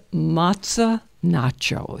 Go ahead. Matzo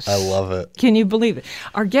nachos. I love it. Can you believe it?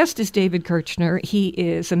 Our guest is David Kirchner. He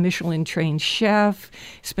is a Michelin-trained chef,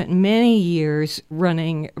 spent many years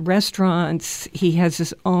running restaurants. He has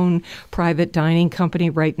his own private dining company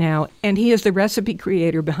right now, and he is the recipe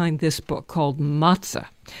creator behind this book called Matzah.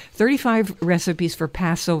 35 recipes for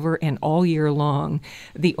Passover and all year long.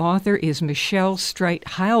 The author is Michelle Streit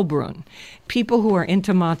Heilbrunn. People who are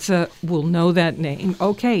into matzah will know that name.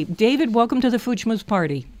 Okay, David, welcome to the Food Schmooze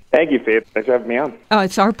Party. Thank you, Faith. Thanks for having me on.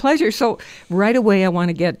 It's our pleasure. So right away, I want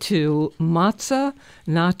to get to matzah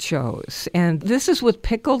nachos. And this is with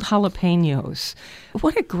pickled jalapenos.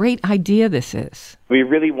 What a great idea this is. We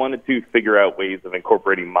really wanted to figure out ways of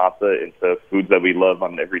incorporating matzah into foods that we love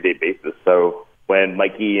on an everyday basis. So when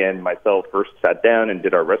Mikey and myself first sat down and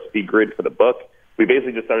did our recipe grid for the book, we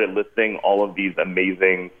basically just started listing all of these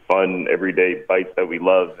amazing, fun, everyday bites that we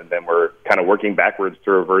love, and then we're kind of working backwards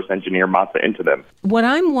to reverse engineer matzah into them. What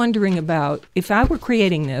I'm wondering about, if I were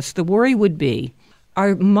creating this, the worry would be,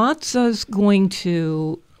 are matzahs going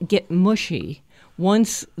to get mushy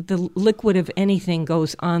once the liquid of anything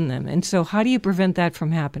goes on them? And so how do you prevent that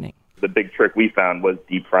from happening? The big trick we found was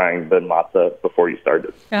deep frying the matzah before you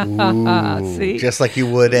started. See? Just like you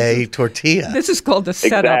would a tortilla. This is called the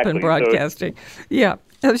setup in broadcasting. Yeah.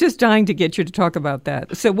 I was just dying to get you to talk about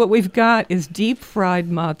that. So what we've got is deep fried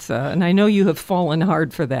matzah, and I know you have fallen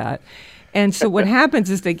hard for that. And so what happens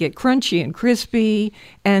is they get crunchy and crispy,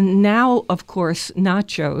 and now, of course,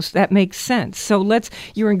 nachos. That makes sense. So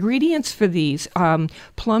your ingredients for these,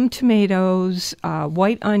 plum tomatoes,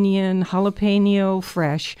 white onion, jalapeno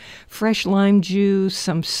fresh lime juice,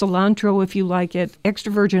 some cilantro if you like it, extra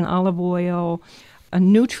virgin olive oil, a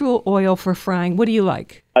neutral oil for frying. What do you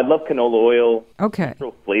like? I love canola oil. Okay.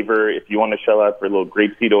 Neutral flavor. If you want to shell out for a little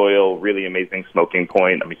grapeseed oil, really amazing smoking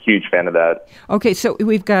point. I'm a huge fan of that. Okay, so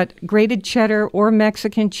we've got grated cheddar or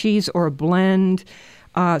Mexican cheese or a blend,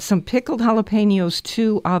 some pickled jalapenos,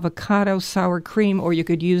 2 avocado, sour cream, or you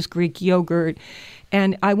could use Greek yogurt.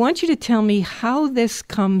 And I want you to tell me how this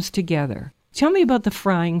comes together. Tell me about the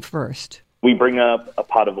frying first. We bring up a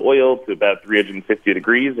pot of oil to about 350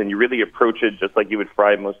 degrees, and you really approach it just like you would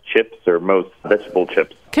fry most chips or most vegetable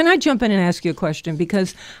chips. Can I jump in and ask you a question?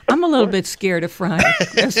 Because I'm a little bit scared of frying,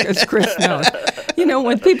 as Chris knows. You know,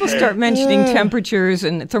 when people start mentioning temperatures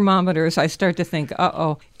and thermometers, I start to think, do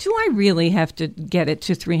I really have to get it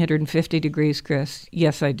to 350 degrees, Chris?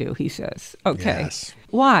 Yes, I do, he says. Okay. Yes.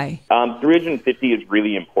 Why? 350 is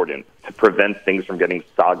really important to prevent things from getting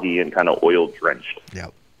soggy and kind of oil drenched.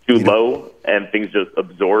 Yep. Too low, and things just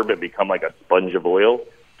absorb and become like a sponge of oil.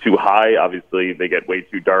 Too high, obviously, they get way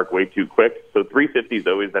too dark, way too quick. So 350 is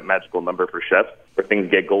always that magical number for chefs, where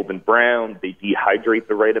things get golden brown, they dehydrate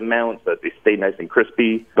the right amount so that they stay nice and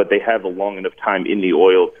crispy, but they have a long enough time in the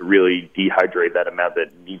oil to really dehydrate that amount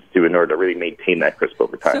that needs to in order to really maintain that crisp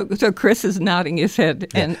over time. So Chris is nodding his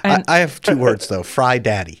head. Yeah. And I have 2 words, though. Fry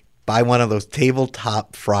Daddy. Buy one of those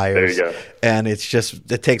tabletop fryers. There you go. And it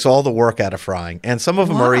takes all the work out of frying. And some of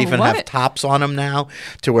them have tops on them now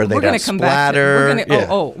to where they don't splatter.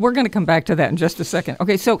 We're going to come back to that in just a second.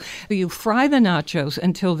 Okay, so you fry the nachos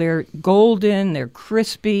until they're golden, they're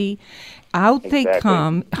crispy. Out they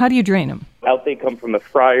come. How do you drain them? Out they come from the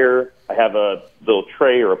fryer. I have a little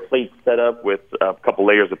tray or a plate set up with a couple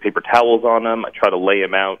layers of paper towels on them. I try to lay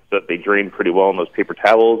them out so that they drain pretty well in those paper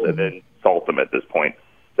towels, and then salt them at this point.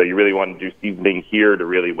 So you really want to do seasoning here to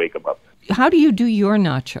really wake them up. How do you do your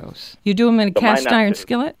nachos? You do them in a cast iron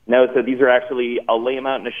skillet? No, so these are actually, I'll lay them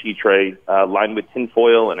out in a sheet tray lined with tin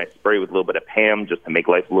foil, and I spray with a little bit of Pam just to make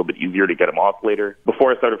life a little bit easier to get them off later.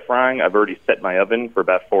 Before I started frying, I've already set my oven for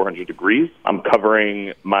about 400 degrees. I'm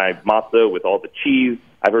covering my matzah with all the cheese.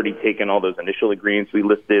 I've already taken all those initial ingredients we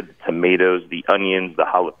listed, the tomatoes, the onions, the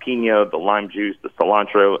jalapeno, the lime juice, the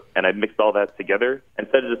cilantro, and I mixed all that together and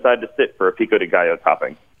set it aside to sit for a pico de gallo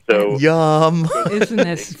topping. So yum. Isn't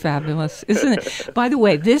this fabulous? Isn't it? By the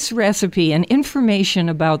way, this recipe and information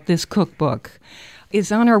about this cookbook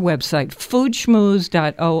is on our website,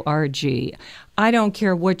 foodschmooze.org. I don't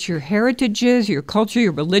care what your heritage is, your culture,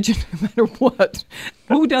 your religion, no matter what.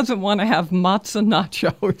 Who doesn't want to have matzah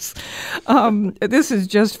nachos? This is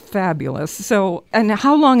just fabulous. So, and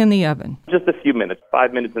how long in the oven? Just a few minutes,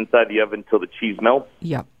 5 minutes inside the oven until the cheese melts.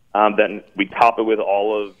 Yep. Then we top it with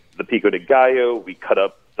all of the pico de gallo. We cut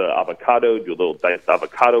up the avocado, do a little diced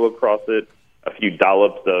avocado across it, a few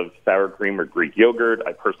dollops of sour cream or Greek yogurt.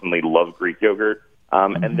 I personally love Greek yogurt.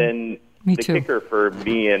 And then kicker for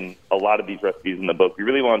me and a lot of these recipes in the book, we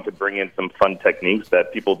really wanted to bring in some fun techniques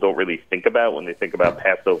that people don't really think about when they think about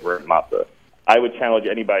Passover and matzah. I would challenge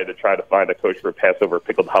anybody to try to find a kosher Passover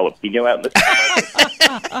pickled jalapeno out in the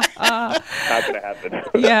Not going to happen.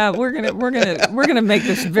 Yeah, we're gonna make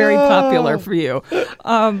this very popular for you.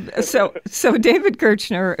 So David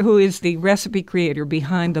Kirchner, who is the recipe creator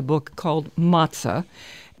behind the book called Matzah,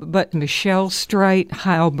 but Michelle Streit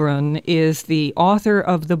Heilbrunn is the author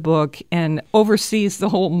of the book and oversees the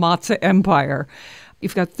whole matzah empire.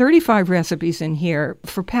 You've got 35 recipes in here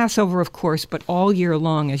for Passover, of course, but all year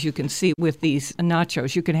long, as you can see with these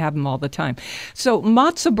nachos. You can have them all the time. So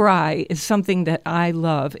matzah brai is something that I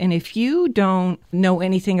love. And if you don't know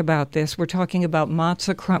anything about this, we're talking about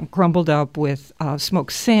matzah crumbled up with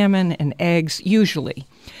smoked salmon and eggs, usually.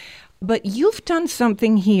 But you've done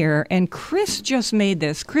something here, and Chris just made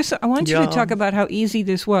this. Chris, I want you to talk about how easy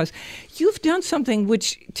this was. You've done something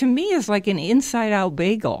which, to me, is like an inside-out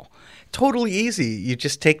bagel. Totally easy. You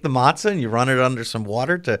just take the matzah and you run it under some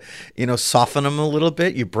water to, soften them a little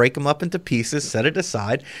bit. You break them up into pieces, set it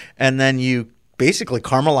aside, and then you basically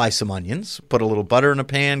caramelize some onions, put a little butter in a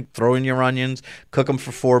pan, throw in your onions, cook them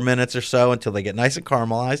for 4 minutes or so until they get nice and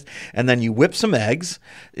caramelized, and then you whip some eggs,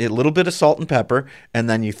 a little bit of salt and pepper, and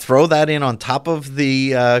then you throw that in on top of the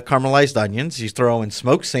caramelized onions. You throw in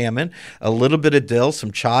smoked salmon, a little bit of dill,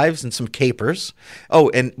 some chives, and some capers. Oh,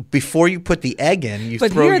 and before you put the egg in,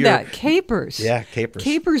 capers. Yeah, capers.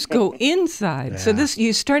 Capers go inside. Yeah. So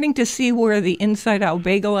you're starting to see where the inside-out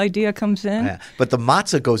bagel idea comes in. Yeah. But the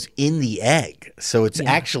matzah goes in the egg. So it's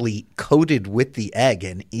actually coated with the egg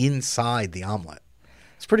and inside the omelet.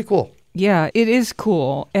 It's pretty cool. Yeah, it is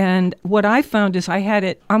cool. And what I found is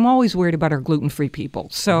I'm always worried about our gluten-free people.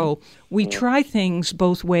 So we try things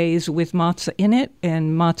both ways with matzah in it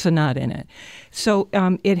and matzah not in it. So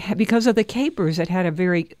because of the capers, it had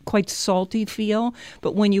a quite salty feel.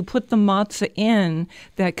 But when you put the matzah in,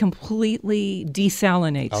 that completely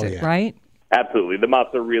desalinates it, right? Absolutely. The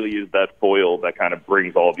matzah really is that foil that kind of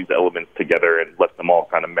brings all of these elements together and lets them all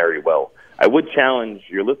kind of marry well. I would challenge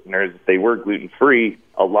your listeners, if they were gluten-free,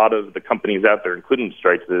 a lot of the companies out there, including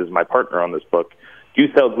Stripes, is my partner on this book,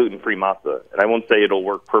 do sell gluten-free matzah. And I won't say it'll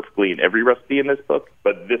work perfectly in every recipe in this book,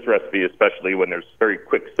 but this recipe, especially when there's very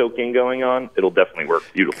quick soaking going on, it'll definitely work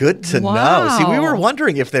beautifully. Good to know. See, we were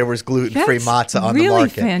wondering if there was gluten-free matzah on the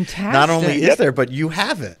market. Fantastic. Not only is there, but you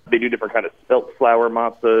have it. They do different kind of spelt flour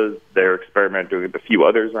matzahs. They're experimenting with a few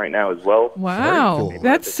others right now as well. Wow, cool.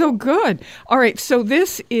 That's so good. All right, so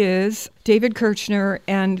this is David Kirchner,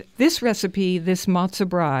 and this recipe, this matzah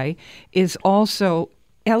brai, is also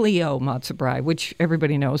LEO matzah brai, which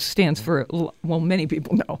everybody knows stands for, many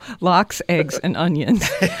people know, lox, eggs, and onions.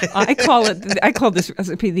 I call this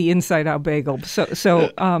recipe the inside-out bagel. So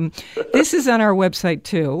this is on our website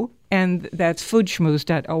too, and that's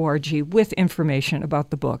foodschmooze.org with information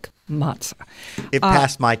about the book Matzah. It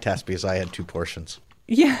passed my test because I had 2 portions.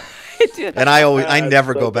 Yeah, it did. And I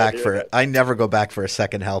never go back for a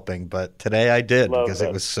second helping, but today I did because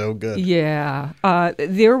it was so good. Yeah.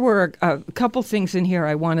 There were a couple things in here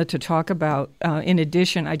I wanted to talk about. In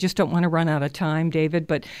addition, I just don't want to run out of time, David,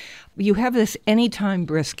 but you have this anytime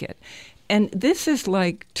brisket. And this is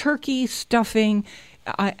like turkey stuffing.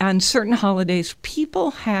 On certain holidays, people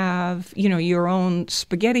have, your own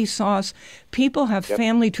spaghetti sauce. People have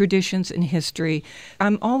family traditions and history.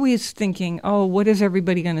 I'm always thinking, what is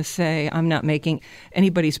everybody going to say? I'm not making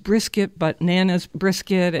anybody's brisket, but Nana's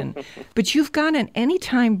brisket. But you've got an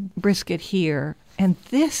anytime brisket here, and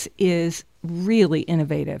this is really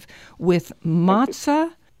innovative with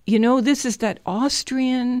matzah. This is that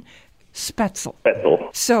Austrian Spätzle.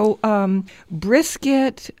 So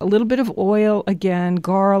brisket, a little bit of oil, again,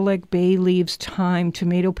 garlic, bay leaves, thyme,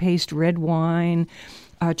 tomato paste, red wine,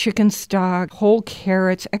 chicken stock, whole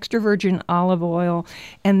carrots, extra virgin olive oil.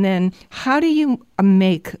 And then how do you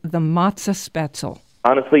make the matzah Spätzle?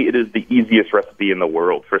 Honestly, it is the easiest recipe in the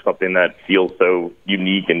world for something that feels so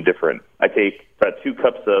unique and different. I take about 2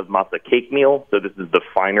 cups of matzah cake meal. So this is the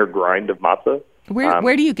finer grind of matzah.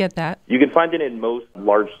 Where do you get that? You can find it in most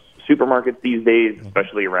large supermarkets these days,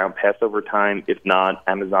 especially around Passover time. If not,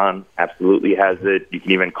 Amazon absolutely has it. You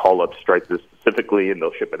can even call up Strices specifically, and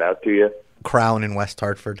they'll ship it out to you. Crown in West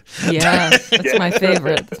Hartford. Yes, that's my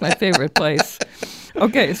favorite. That's my favorite place.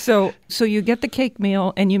 Okay, so you get the cake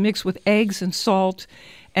meal, and you mix with eggs and salt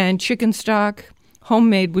and chicken stock.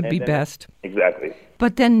 Homemade would be best. Exactly.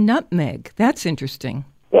 But then nutmeg. That's interesting.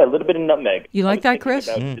 Yeah, a little bit of nutmeg. You like that, Chris?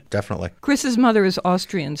 Definitely. Chris's mother is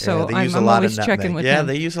Austrian, so I'm always checking with them. Yeah,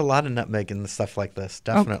 they use a lot of nutmeg in stuff like this,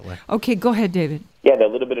 definitely. Okay, go ahead, David. Yeah, that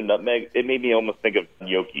little bit of nutmeg, it made me almost think of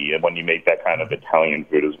gnocchi when you make that kind of Italian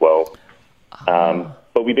food as well.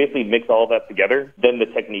 But we basically mix all that together. Then the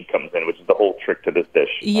technique comes in, which is the whole trick to this dish.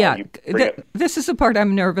 Yeah, this is the part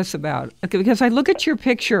I'm nervous about, because I look at your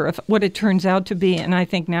picture of what it turns out to be, and I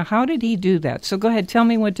think, now, how did he do that? So go ahead, tell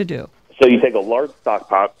me what to do. So you take a large stock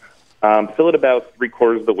pot, fill it about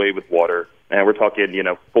 3/4 of the way with water, and we're talking,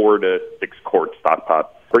 4 to 6 quart stock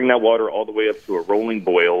pot. Bring that water all the way up to a rolling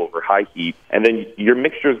boil over high heat, and then your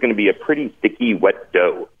mixture is going to be a pretty sticky, wet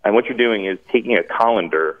dough. And what you're doing is taking a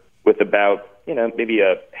colander with about, maybe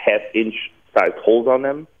a 1/2-inch sized holes on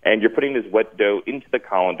them, and you're putting this wet dough into the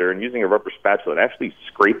colander and using a rubber spatula and actually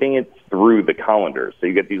scraping it through the colander. So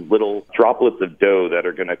you get these little droplets of dough that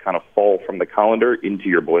are going to kind of fall from the colander into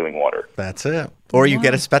your boiling water. That's it. Or you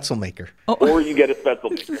get a Spätzle maker. Or you get a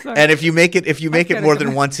Spätzle maker. And if you make it more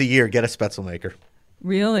than once a year, get a Spätzle maker.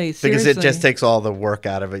 Really? Seriously? Because it just takes all the work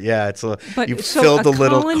out of it. Yeah, you fill the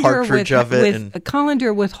little cartridge of it. A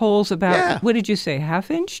colander with holes about, what did you say, 1/2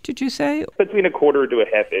 inch, did you say? Between 1/4 to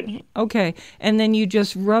 1/2 inch. Okay. And then you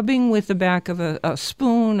just rubbing with the back of a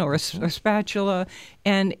spoon or a spatula,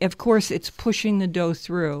 and of course it's pushing the dough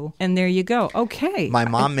through, and there you go. Okay. My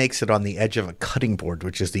mom makes it on the edge of a cutting board,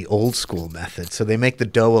 which is the old school method. So they make the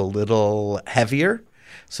dough a little heavier,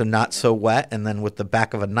 so not so wet, and then with the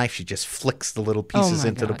back of a knife, she just flicks the little pieces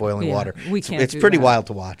into the boiling water. It's pretty wild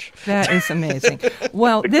to watch. That is amazing.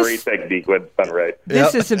 Well, it's a great technique when it's done right.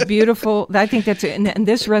 This is a beautiful, I think that's it. And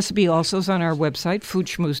this recipe also is on our website,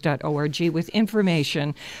 foodschmooze.org, with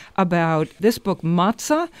information about this book,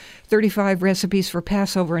 Matzah, 35 Recipes for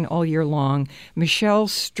Passover and All Year Long. Michelle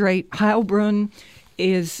Straight-Heilbrunn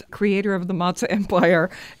is creator of the Matzah Empire,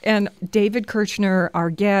 and David Kirchner, our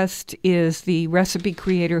guest, is the recipe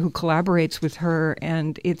creator who collaborates with her,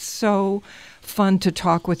 and it's so fun to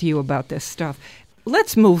talk with you about this stuff.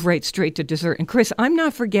 Let's move right straight to dessert. And Chris, I'm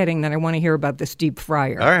not forgetting that I want to hear about this deep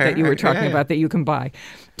fryer that you were talking about that you can buy.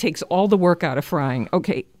 Takes all the work out of frying.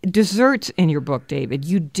 Okay, desserts in your book, David.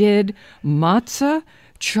 You did matzah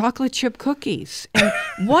chocolate chip cookies. And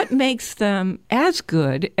what makes them as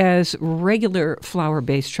good as regular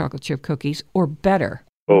flour-based chocolate chip cookies or better?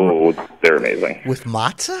 Oh, they're amazing. With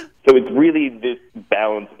matzah? So it's really this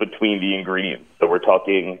balance between the ingredients. So we're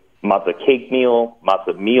talking matzah cake meal,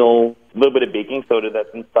 matzah meal, a little bit of baking soda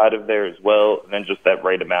that's inside of there as well, and then just that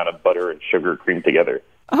right amount of butter and sugar creamed together.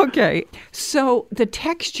 Okay, so the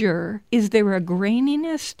texture, is there a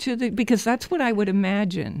graininess to the, because that's what I would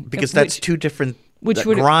imagine. Because that's two different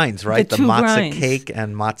grinds, right? The matzah grinds. Cake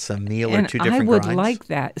and matzah meal are two different grinds. I would like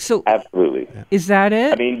that. So absolutely. Is that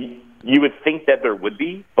it? I mean, you would think that there would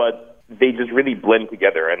be, but they just really blend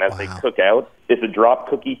together. And as they cook out, it's a drop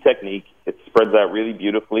cookie technique. It spreads out really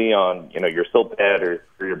beautifully on, your silk pad or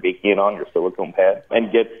you're baking it on your silicone pad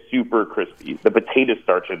and gets super crispy. The potato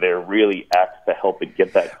starch in there really acts to help it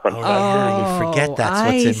get that crunch. You forget that's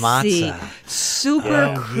what's in matzah.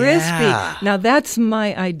 Super crispy. Yeah. Now, that's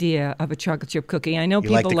my idea of a chocolate chip cookie. I know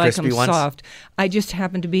people like them soft. I just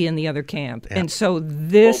happen to be in the other camp. Yeah. And so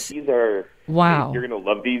this... Well, these are... Wow. You're going to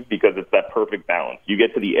love these because it's that perfect balance. You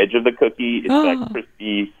get to the edge of the cookie, it's that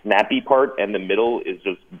crispy, snappy part, and the middle is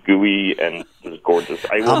just gooey and just gorgeous.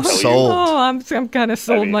 I will tell sold. you. Oh, I'm kind of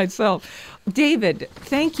sold myself. David,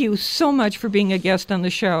 thank you so much for being a guest on the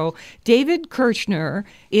show. David Kirchner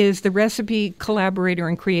is the recipe collaborator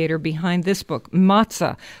and creator behind this book,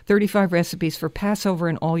 Matzah, 35 Recipes for Passover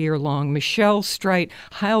and All Year Long. Michelle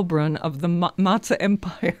Straight-Heilbrunn of the Matzah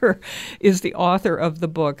Empire is the author of the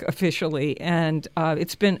book officially, and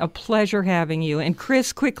it's been a pleasure having you. And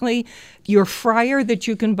Chris, quickly, your fryer that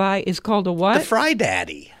you can buy is called a what? The Fry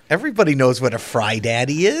Daddy. Everybody knows what a Fry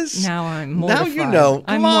Daddy is. Now I'm mortified. Now you know.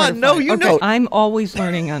 Come on. No, you know. I'm always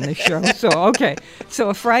learning on this show. So, okay. So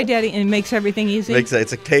a Fry Daddy, and it makes everything easy? It's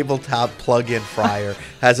a tabletop plug-in fryer.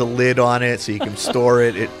 Has a lid on it so you can store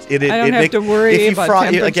it. I don't have to worry about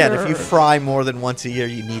temperature. Again, if you fry more than once a year,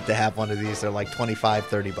 you need to have one of these. They're like $25,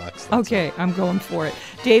 $30. Okay, I'm going for it.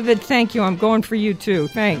 David, thank you. I'm going for you, too.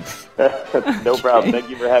 Thanks. No problem. Thank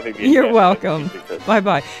you for having me. You're welcome.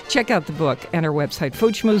 Bye-bye. Check out the book and our website,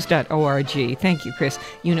 foodschmooze.org. schools.org. Thank you, Chris.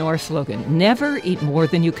 You know our slogan, never eat more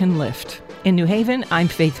than you can lift. In New Haven, I'm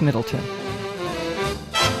Faith Middleton.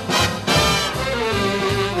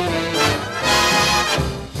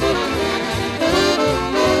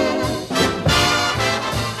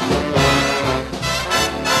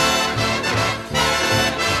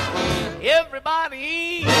 Everybody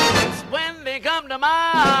eats when they come to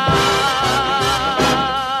my